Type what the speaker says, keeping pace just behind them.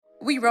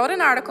We wrote an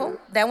article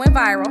that went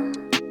viral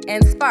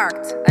and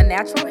sparked a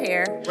natural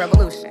hair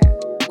revolution.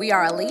 We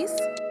are Elise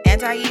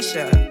and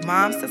Aisha,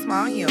 moms to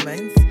small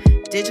humans,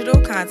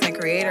 digital content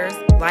creators,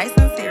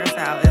 licensed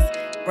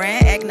hairstylists,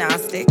 brand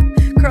agnostic,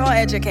 curl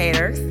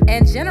educators,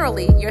 and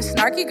generally your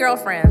snarky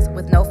girlfriends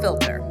with no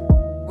filter.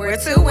 We're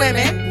two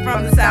women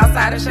from the south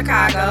side of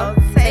Chicago,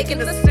 taking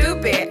the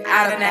stupid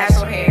out of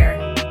natural hair.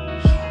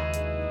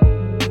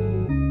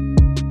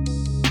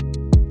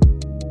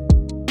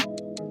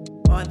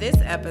 On this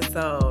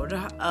episode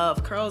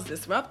of Curls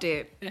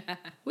Disrupted,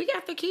 we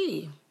got the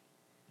key.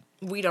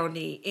 We don't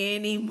need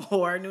any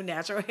more new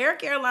natural hair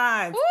care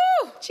lines.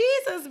 Woo!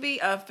 Jesus be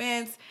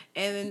offense.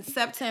 And in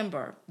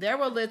September, there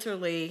were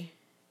literally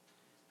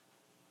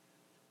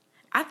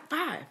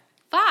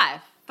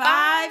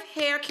five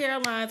hair care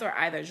lines are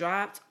either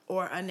dropped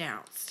or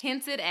announced.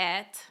 Hinted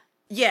at.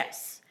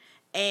 Yes.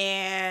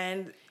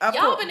 And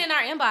y'all been in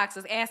our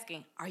inboxes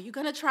asking, are you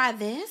going to try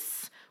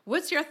this?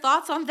 What's your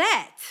thoughts on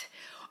that?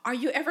 Are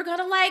you ever going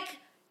to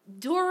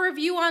do a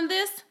review on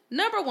this?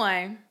 Number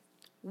one,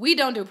 we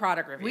don't do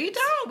product reviews. We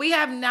don't. We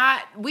have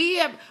not.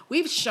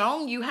 We've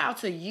shown you how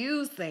to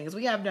use things.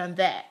 We have done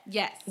that.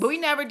 Yes. But we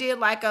never did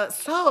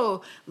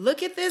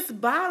look at this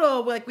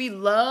bottle. We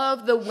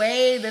love the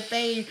way that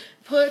they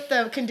put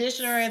the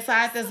conditioner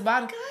inside this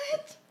bottle. Good.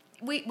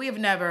 We have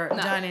never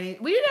done any.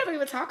 We never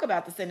even talk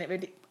about this in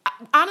it.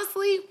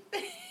 Honestly,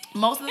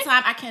 most of the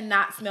time I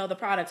cannot smell the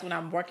products when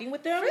I'm working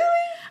with them. Really?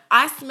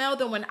 I smell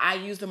them when I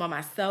use them on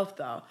myself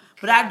though.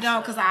 But I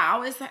don't, because I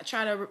always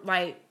try to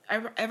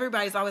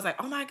everybody's always like,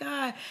 oh my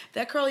God,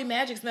 that Curly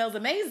Magic smells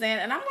amazing.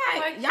 And I'm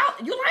like, y'all,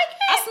 you like it?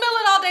 I smell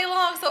it all day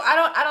long, so I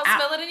don't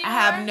smell it anymore.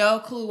 I have no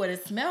clue what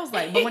it smells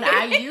like. But when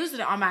I use it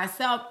on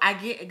myself, I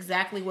get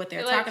exactly what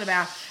they're talking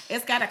about.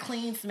 It's got a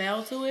clean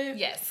smell to it.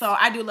 Yes. So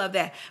I do love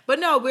that. But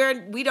no,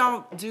 we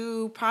don't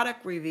do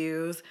product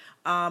reviews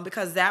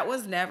because that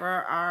was never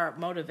our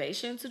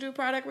motivation to do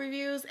product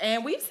reviews.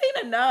 And we've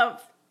seen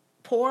enough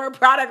poor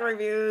product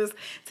reviews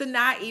to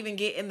not even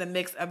get in the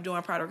mix of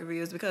doing product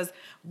reviews, because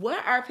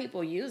what are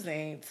people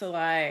using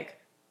to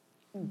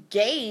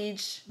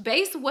gauge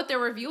based what they're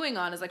reviewing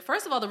on? Is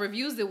first of all, the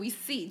reviews that we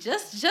see,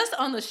 just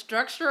on the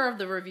structure of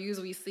the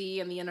reviews we see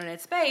in the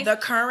internet space, the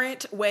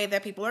current way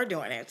that people are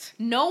doing it,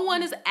 no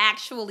one is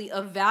actually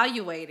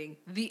evaluating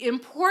the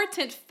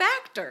important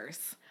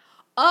factors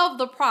of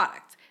the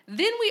product.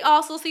 Then we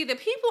also see that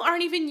people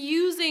aren't even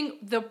using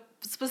the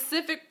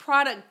specific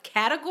product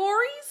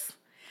categories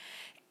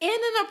in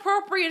an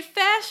appropriate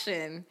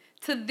fashion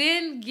to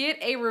then get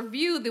a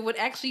review that would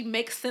actually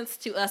make sense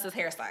to us as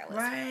hairstylists.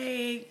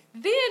 Right.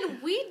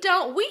 Then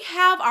we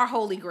have our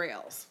holy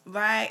grails.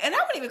 Right. And I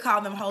wouldn't even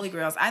call them holy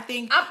grails. I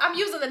think I'm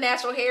using the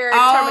natural hair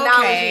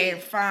terminology. Okay,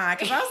 fine.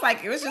 Because I was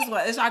like,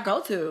 it's our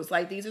go-tos.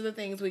 These are the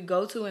things we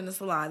go to in the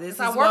salon. It's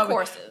our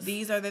workhorses.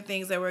 These are the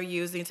things that we're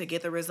using to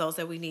get the results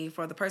that we need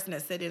for the person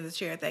that's sitting in the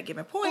chair at that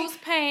given point. Who's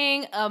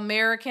paying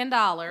American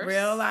dollars.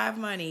 Real live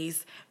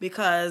monies,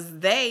 because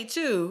they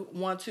too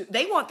want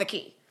the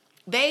key.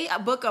 They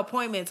book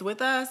appointments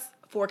with us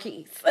for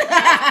keys.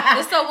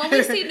 And so when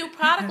we see new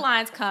product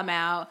lines come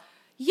out,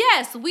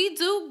 yes, we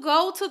do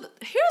go to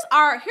here's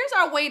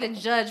our way to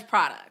judge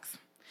products.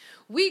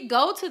 We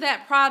go to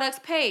that product's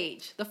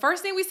page. The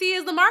first thing we see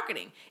is the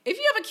marketing. If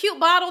you have a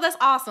cute bottle, that's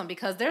awesome,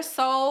 because there's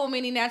so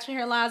many natural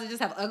hair lines that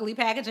just have ugly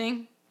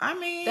packaging. I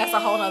mean, that's a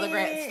whole nother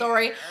great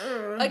story.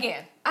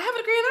 Again, I have a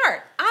degree in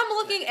art. I'm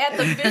looking at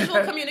the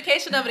visual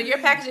communication of it, and your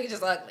packaging is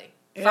just ugly.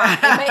 Fine.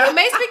 It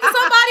may speak to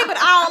somebody, but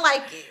I don't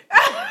like it.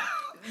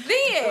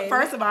 Then,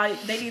 first of all,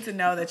 they need to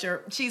know that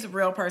she's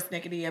real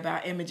persnickety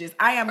about images.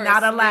 I am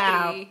not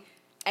allowed.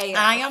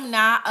 I am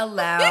not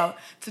allowed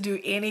to do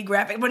any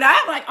graphic. But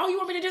I'm like, oh, you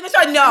want me to do this?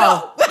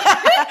 No.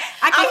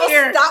 I can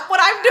hear. Stop what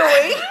I'm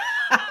doing.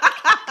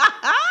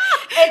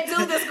 And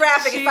do this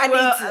graphic if I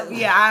need to.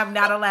 Yeah, I'm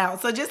not allowed.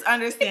 So just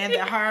understand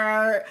that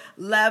her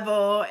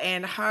level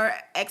and her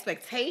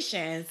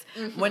expectations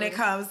when it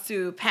comes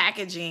to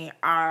packaging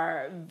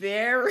are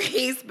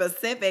very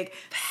specific.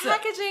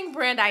 Packaging,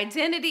 brand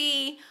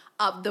identity,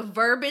 the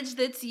verbiage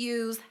that's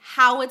used,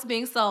 how it's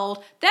being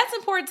sold. That's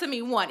important to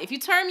me. One, if you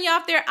turn me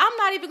off there, I'm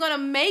not even going to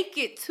make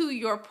it to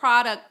your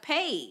product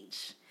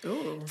page.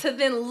 Ooh. To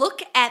then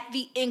look at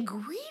the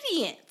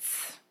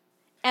ingredients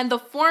and the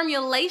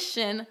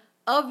formulation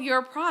of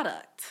your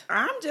product.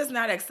 I'm just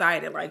not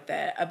excited like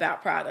that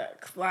about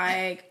products. Drop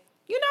a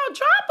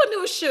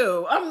new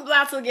shoe. I'm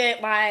about to get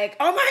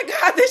oh my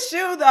God, this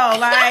shoe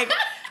though.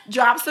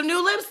 Drop some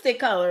new lipstick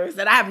colors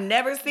that I've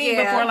never seen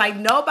before.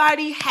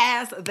 Nobody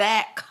has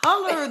that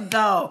color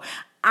though.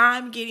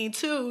 I'm getting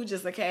two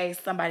just in case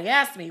somebody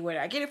asks me where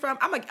did I get it from.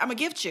 I'm a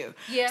gift you.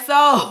 Yeah.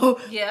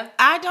 So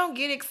I don't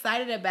get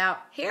excited about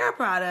hair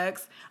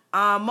products.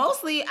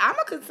 Mostly I'm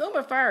a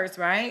consumer first,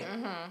 right?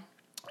 Mm-hmm.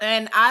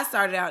 And I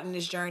started out in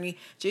this journey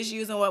just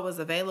using what was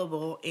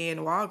available in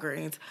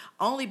Walgreens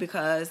only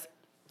because,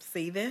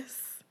 see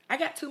this? I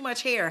got too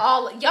much hair.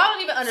 Y'all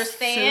don't even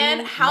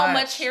understand how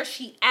much. much hair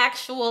she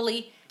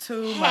actually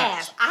Too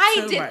has.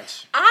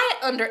 much. I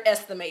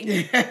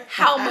underestimated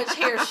how much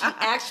hair she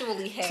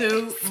actually has.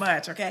 Too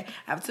much, okay?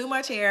 I have too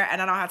much hair,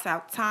 and I don't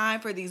have time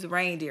for these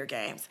reindeer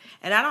games.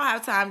 And I don't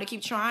have time to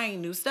keep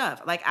trying new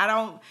stuff. Like,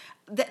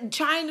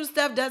 trying new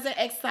stuff doesn't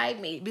excite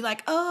me. Be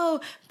like,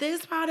 oh,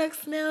 this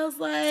product smells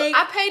like... So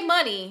I paid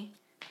money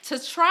to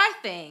try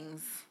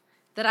things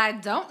that I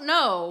don't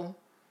know.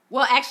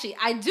 Well, actually,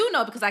 I do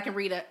know because I can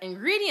read an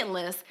ingredient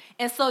list.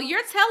 And so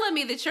you're telling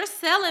me that you're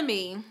selling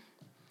me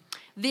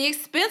the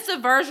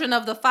expensive version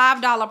of the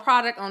 $5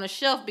 product on the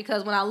shelf,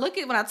 because when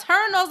I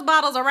turn those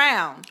bottles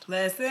around,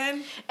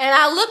 listen, and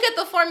I look at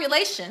the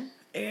formulation,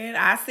 and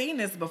I've seen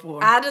this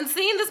before. I done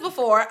seen this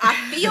before. I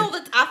feel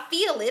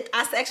it.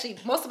 Actually,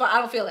 most of all, I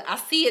don't feel it. I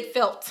see it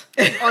felt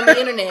on the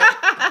internet,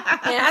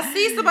 and I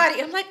see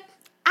somebody, and I'm like,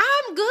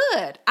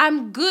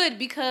 I'm good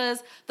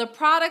because the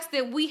products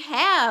that we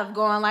have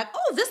going like,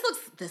 oh, this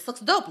looks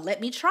dope.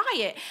 Let me try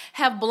it.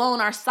 Have blown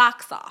our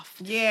socks off.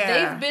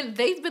 Yeah.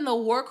 They've been the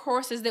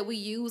workhorses that we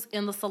use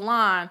in the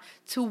salon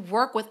to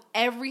work with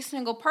every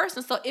single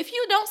person. So if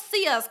you don't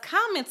see us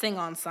commenting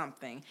on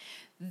something,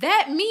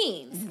 that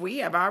means we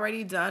have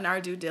already done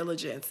our due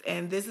diligence,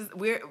 and this is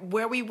where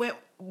we went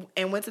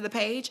to the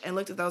page and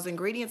looked at those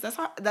ingredients.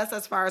 That's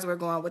as far as we're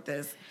going with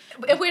this.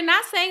 And we're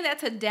not saying that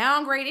to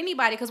downgrade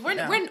anybody, because we're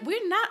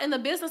not in the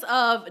business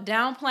of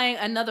downplaying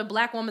another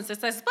Black woman's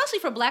success, especially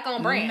for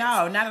Black-owned brands.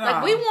 No, not at all.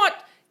 Like, we want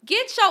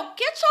get your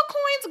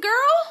coins,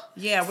 girl.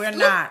 Yeah, we're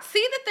not.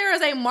 See that there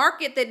is a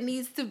market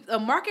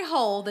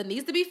hole that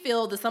needs to be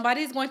filled, that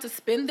somebody is going to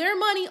spend their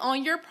money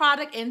on your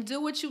product and do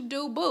what you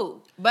do,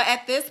 boo. But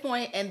at this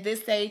point, in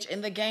this stage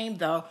in the game,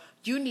 though,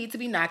 you need to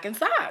be knocking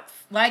socks.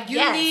 Like,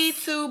 you need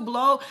to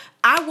blow.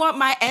 I want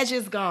my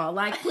edges gone.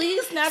 Like,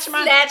 please snatch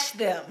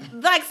them.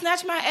 Like,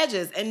 snatch my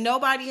edges. And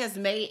nobody has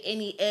made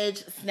any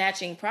edge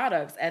snatching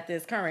products at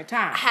this current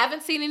time. I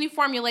haven't seen any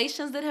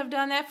formulations that have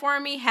done that for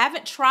me.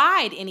 Haven't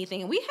tried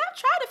anything. We have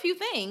tried a few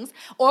things.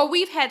 Or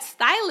we've had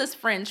stylist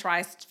friends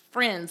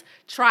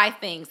try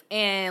things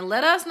and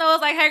let us know.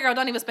 It's like, hey girl,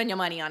 don't even spend your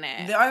money on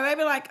that. Or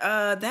maybe like,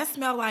 that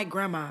smelled like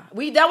grandma.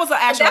 That was an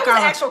actual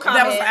comment.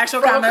 That was an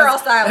actual comment. From a girl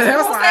stylist. It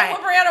was like,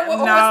 what brand or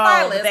what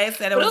stylist. They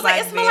said it was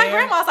like, it smelled like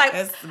grandma. I was like,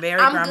 it's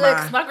very I'm grandma. good,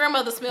 because my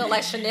grandmother smelled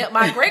like Chanel.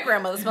 My great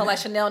grandmother smelled like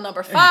Chanel No.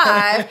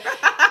 5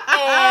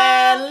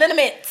 and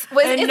liniment.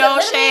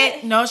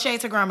 No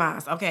shade to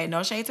grandmas. Okay,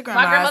 no shade to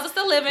grandmas. My grandmother's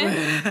still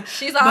living.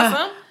 She's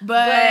awesome.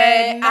 But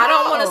no. I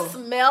don't want to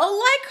smell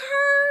like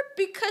her,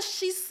 because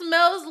she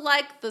smells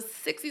like the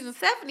 60s and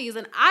 70s,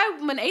 and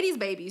I'm an 80s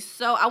baby,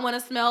 so I want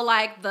to smell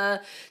like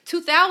the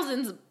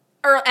 2000s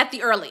at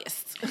the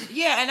earliest.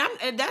 Yeah,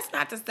 and that's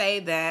not to say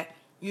that,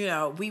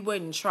 we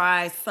wouldn't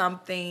try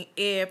something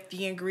if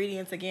the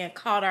ingredients, again,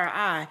 caught our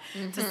eye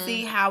to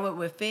see how it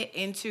would fit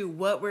into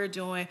what we're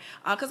doing.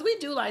 Because we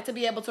do like to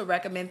be able to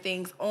recommend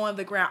things on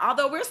the ground.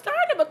 Although we're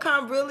starting to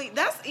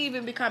that's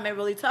even becoming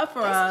really tough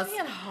for us. It's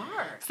being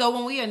hard. So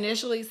when we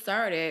initially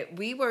started,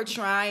 we were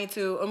trying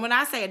to, and when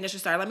I say initially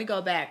started, let me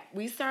go back.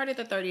 We started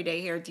the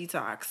 30-day hair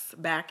detox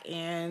back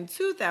in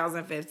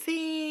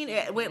 2015.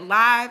 It went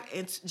live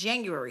in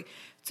January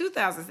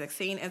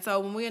 2016. And so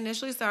when we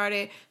initially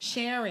started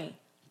sharing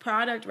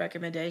product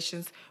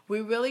recommendations, we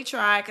really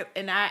tried,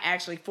 and I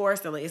actually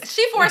forced Elise.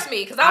 She forced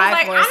me, because I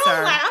was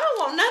I don't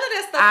want none of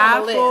that stuff on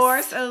the list. I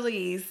forced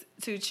Elise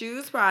to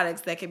choose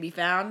products that can be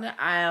found in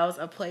the aisles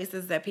of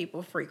places that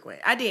people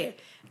frequent. I did.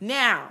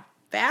 Now,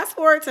 fast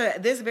forward to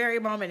this very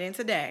moment in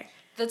today.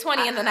 The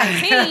 20 and the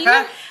 19.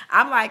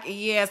 I'm like,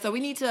 yeah, so we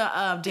need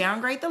to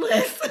downgrade the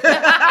list.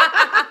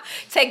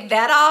 Take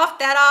that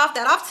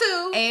off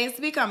too. And it's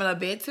becoming a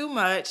bit too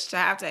much to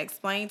have to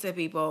explain to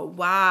people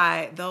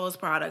why those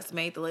products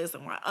made the list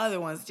and why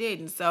other ones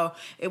didn't. So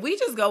if we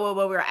just go with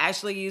what we're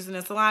actually using in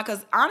the salon,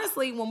 because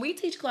honestly, when we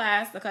teach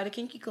class, the Cut a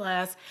Kinky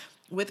class,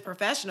 with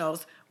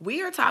professionals,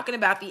 we are talking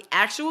about the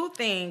actual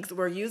things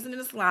we're using in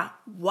the salon,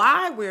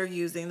 why we're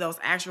using those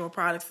actual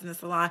products in the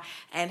salon,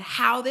 and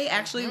how they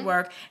actually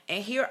work.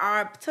 And here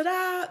are,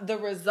 the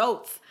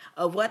results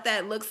of what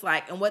that looks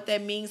like and what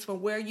that means for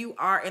where you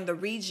are in the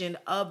region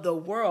of the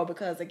world.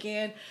 Because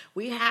again,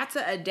 we have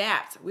to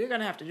adapt. We're going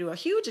to have to do a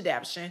huge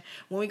adaptation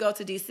when we go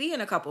to DC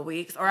in a couple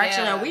weeks, or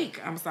actually a week.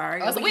 I'm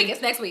sorry. Oh, it's a week.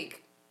 It's next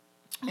week.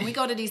 When we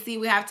go to DC,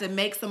 we have to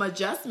make some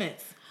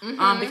adjustments.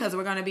 Because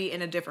we're going to be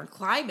in a different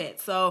climate.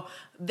 So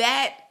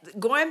that,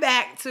 going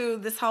back to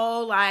this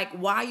whole, like,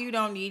 why you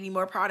don't need any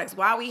more products,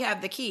 why we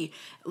have the key.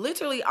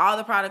 Literally all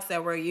the products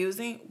that we're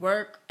using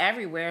work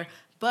everywhere,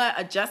 but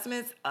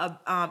adjustments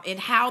in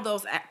how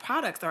those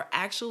products are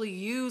actually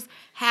used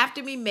have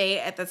to be made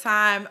at the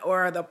time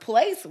or the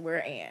place we're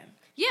in.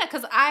 Yeah,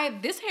 because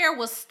this hair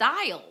was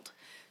styled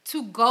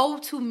to go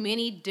to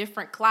many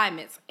different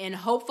climates and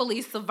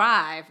hopefully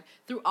survive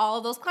through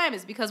all those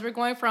climates, because we're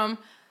going from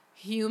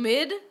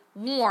humid,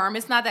 warm,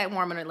 it's not that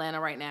warm in Atlanta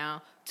right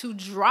now, to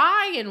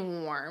dry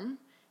and warm,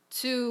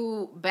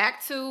 to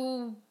back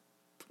to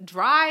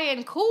dry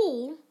and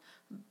cool,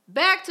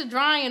 back to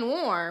dry and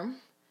warm,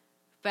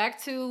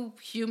 back to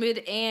humid,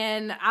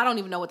 and I don't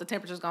even know what the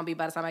temperature is going to be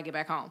by the time I get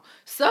back home.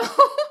 So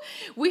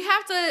we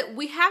have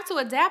to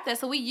adapt that.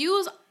 So we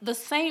use the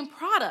same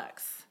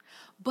products,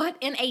 but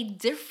in a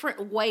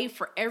different way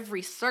for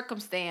every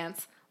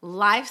circumstance,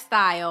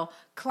 lifestyle,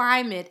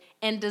 climate,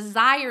 and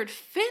desired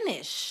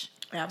finish.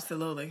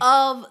 Absolutely.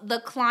 Of the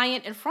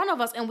client in front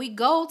of us, and we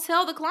go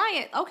tell the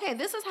client, okay,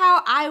 this is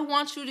how I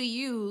want you to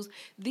use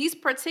these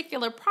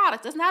particular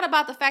products. It's not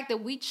about the fact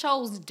that we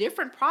chose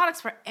different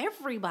products for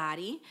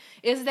everybody.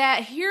 Is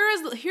that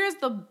here's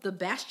the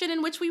bastion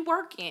in which we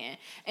work in,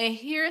 and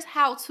here's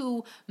how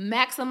to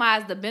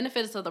maximize the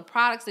benefits of the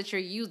products that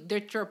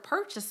you're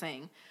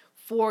purchasing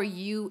for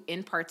you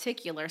in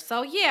particular.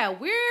 So yeah,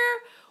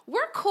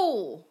 we're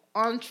cool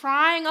on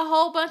trying a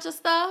whole bunch of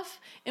stuff,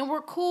 and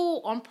we're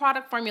cool on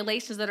product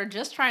formulations that are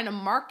just trying to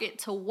market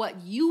to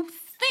what you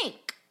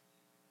think.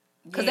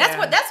 Because that's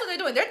what they're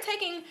doing. They're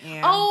taking,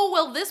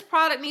 this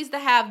product needs to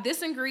have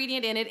this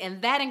ingredient in it,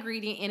 and that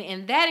ingredient in it,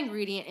 and that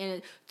ingredient in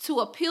it, to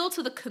appeal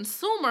to the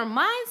consumer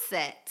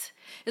mindset.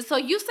 And so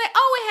you say,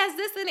 it has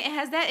this in it, it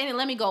has that in it,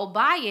 let me go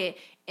buy it.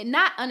 And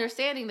not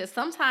understanding that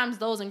sometimes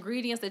those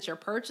ingredients that you're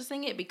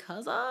purchasing it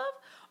because of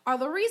are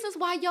the reasons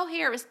why your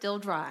hair is still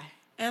dry.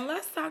 And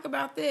let's talk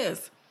about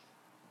this.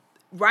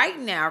 Right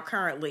now,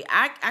 currently,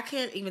 I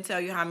can't even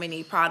tell you how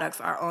many products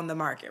are on the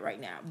market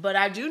right now. But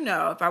I do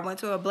know if I went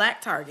to a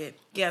black Target,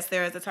 yes,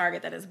 there is a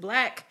Target that is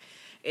black.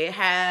 It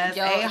has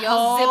a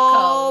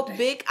whole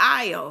big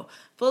aisle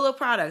full of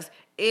products.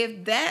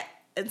 If that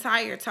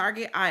entire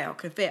Target aisle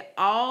could fit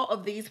all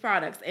of these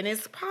products, and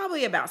it's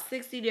probably about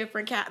 60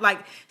 different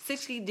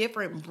 60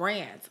 different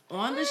brands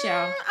on the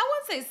shelf.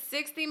 I wouldn't say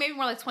 60, maybe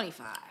more like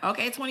 25.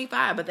 Okay,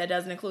 25, but that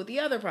doesn't include the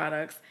other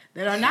products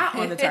that are not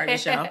on the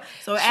Target shelf.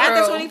 So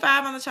add the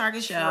 25 on the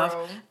Target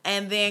shelf,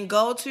 and then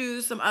go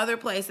to some other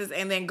places,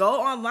 and then go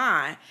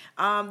online.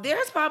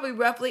 There's probably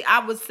roughly,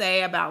 I would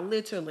say about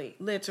literally,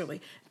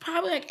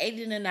 probably like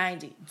 80 to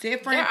 90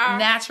 different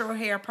natural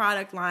hair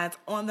product lines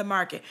on the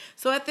market.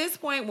 So at this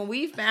point, when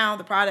we found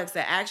the products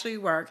that actually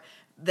work,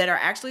 that are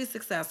actually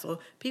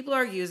successful, people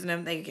are using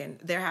them.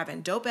 They're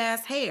having dope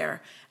ass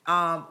hair.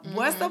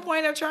 What's the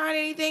point of trying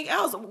anything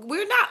else?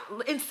 We're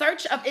not in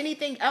search of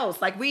anything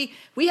else. Like we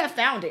have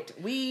found it.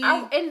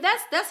 And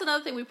that's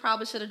another thing we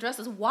probably should address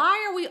is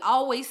why are we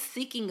always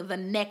seeking the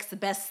next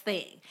best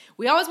thing?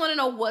 We always want to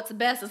know what's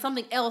best, and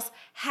something else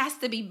has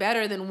to be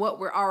better than what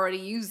we're already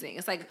using.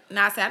 It's like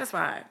not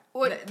satisfied.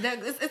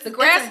 The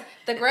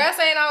grass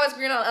ain't always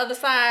green on the other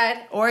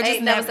side, or just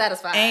ain't never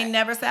satisfied. Ain't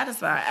never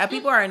satisfied.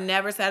 People are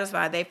never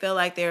satisfied. They feel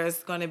like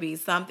there's going to be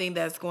something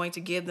that's going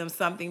to give them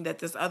something that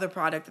this other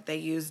product that they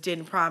use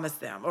didn't promise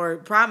them, or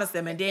promised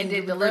them and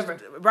didn't deliver.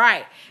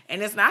 Right,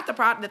 and it's not the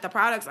product that the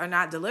products are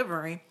not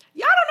delivering.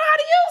 Y'all don't know how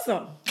to use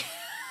them.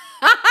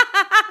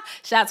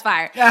 Shots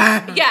fired.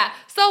 Yeah.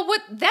 So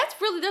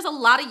there's a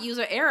lot of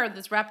user error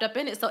that's wrapped up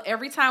in it. So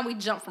every time we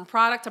jump from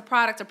product to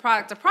product to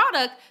product to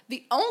product,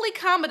 the only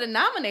common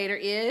denominator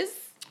is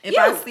if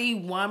I see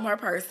one more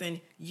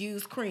person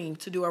use cream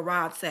to do a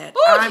rod set,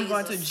 I'm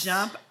going to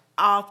jump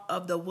off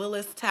of the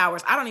Willis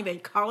Towers. I don't even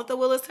call it the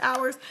Willis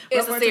Towers.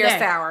 It's a Sears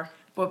Tower.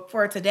 But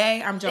for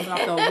today, I'm jumping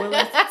off the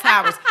Willis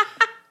Towers.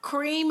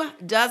 Cream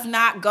does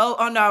not go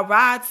on a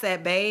rod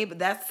set, babe.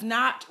 That's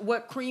not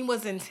what cream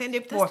was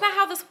intended for. That's not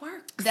how this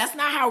works. That's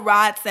not how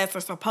rod sets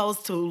are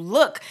supposed to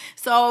look.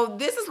 So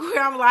this is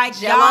where I'm like,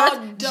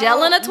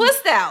 gel and a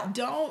twist out.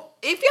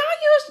 If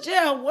y'all use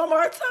gel one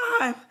more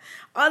time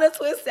on a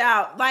twist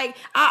out, like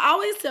I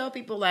always tell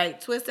people,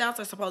 like twist outs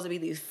are supposed to be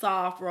these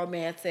soft,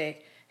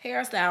 romantic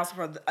hairstyles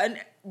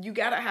you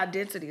gotta have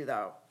density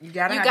though. You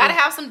gotta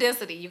have some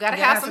density. You gotta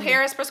have some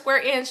hairs per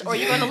square inch, or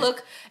you're gonna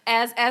look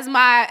as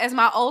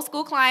my old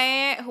school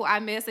client who I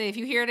miss. And if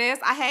you hear this,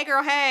 hey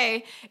girl,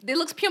 hey, it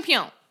looks pyum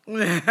pyum.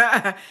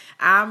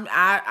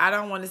 I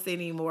don't want to see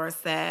any more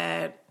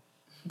sad,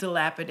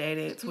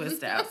 dilapidated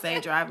twist outs. They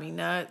drive me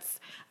nuts.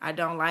 I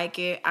don't like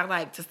it. I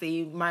like to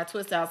see my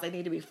twist outs. They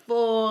need to be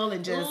full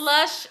and just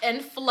lush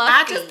and fluffy.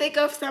 I just think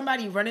of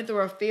somebody running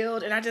through a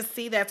field and I just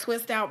see that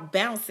twist out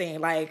bouncing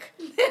like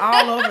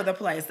all over the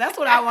place. That's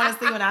what I want to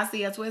see when I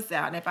see a twist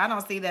out. And if I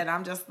don't see that,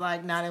 I'm just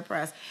like not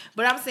impressed.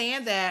 But I'm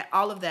saying that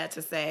all of that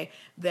to say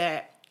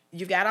that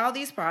you got all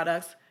these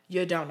products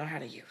you don't know how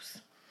to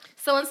use.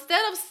 So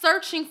instead of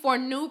searching for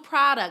new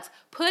products,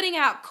 putting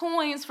out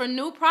coins for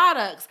new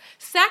products,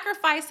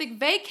 sacrificing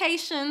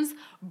vacations,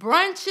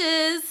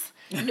 brunches,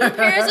 new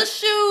pairs of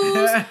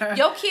shoes,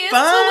 your kids'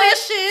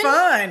 tuition.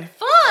 Fun.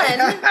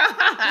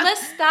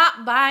 Let's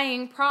stop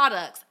buying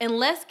products and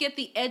let's get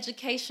the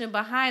education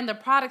behind the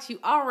products you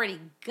already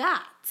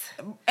got.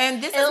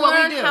 And this is what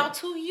we do. Learn how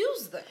to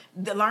use them.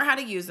 Learn how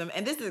to use them.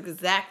 And this is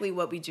exactly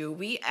what we do.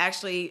 We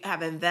actually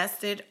have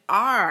invested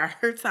our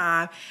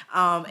time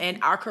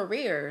and our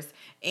careers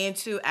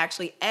into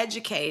actually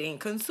educating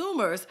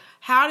consumers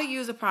how to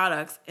use the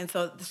products, and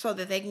so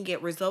that they can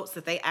get results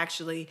that they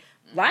actually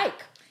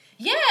like.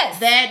 Yes.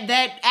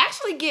 That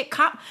actually get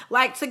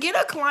to get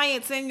a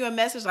client send you a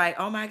message like,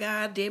 oh my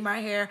God, did my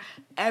hair.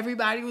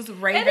 Everybody was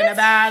raving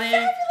about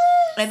it.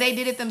 and they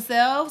did it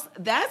themselves,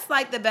 that's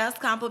like the best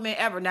compliment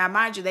ever. Now,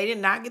 mind you, they did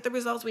not get the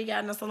results we got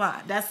in the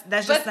salon. That's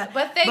just not.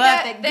 But they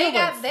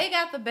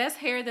got the best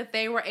hair that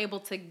they were able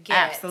to get.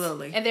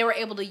 Absolutely. And they were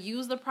able to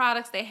use the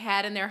products they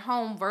had in their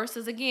home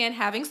versus again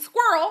having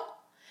Squirrel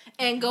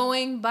and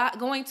going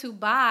to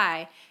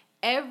buy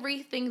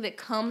everything that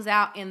comes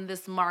out in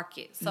this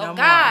market. So No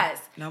guys,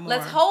 more.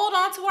 let's hold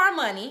on to our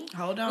money.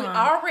 Hold on. We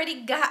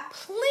already got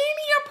plenty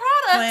of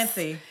products.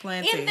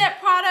 Plenty. In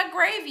that product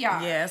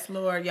graveyard. Yes,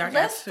 Lord. Y'all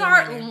Let's got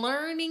start many.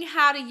 learning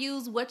how to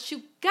use what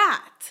you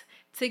got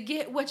to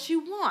get what you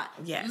want.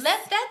 Yes.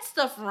 Let that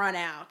stuff run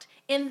out.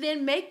 And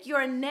then make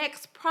your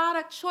next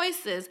product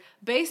choices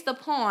based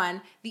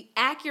upon the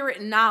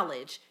accurate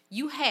knowledge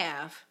you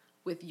have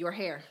with your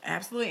hair.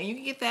 Absolutely. And you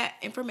can get that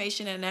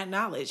information and that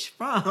knowledge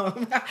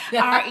from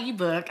our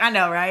ebook. I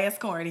know, right? It's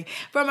corny.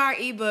 From our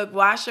ebook,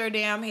 Wash Your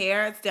Damn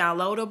Hair. It's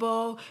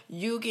downloadable.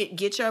 You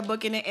get your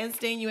book in an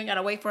instant. You ain't got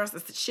to wait for us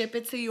to ship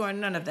it to you or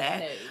none of that.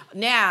 No.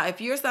 Now,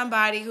 if you're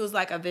somebody who's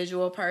like a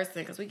visual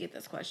person, because we get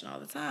this question all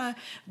the time,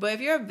 but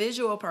if you're a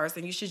visual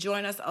person, you should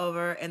join us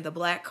over in the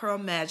Black Curl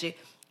Magic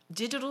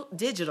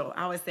Digital.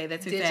 I always say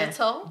that too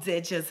fast.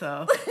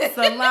 Digital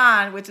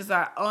Salon, which is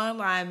our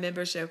online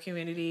membership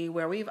community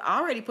where we've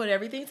already put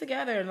everything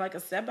together in like a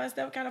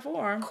step-by-step kind of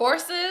form.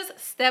 Courses,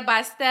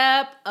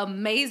 step-by-step,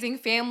 amazing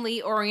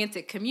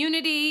family-oriented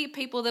community,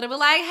 people that'll be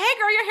like, hey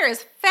girl, your hair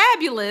is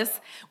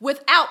fabulous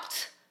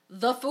without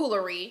the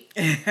foolery.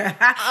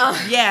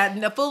 Yeah,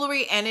 the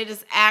foolery, and it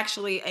is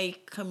actually a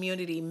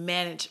community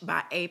managed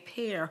by a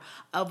pair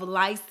of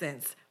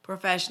licensed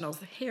professionals,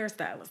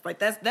 hairstylists. Like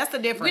that's the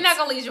difference. We're not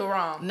gonna lead you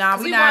wrong. No,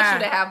 we want you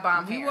to have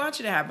bomb hair. We want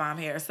you to have bomb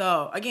hair.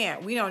 So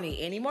again, we don't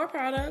need any more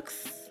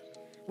products.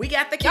 We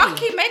got the key. Y'all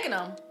keep making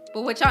them,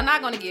 but what y'all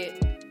not gonna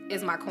get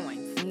is my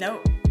coins.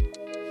 Nope.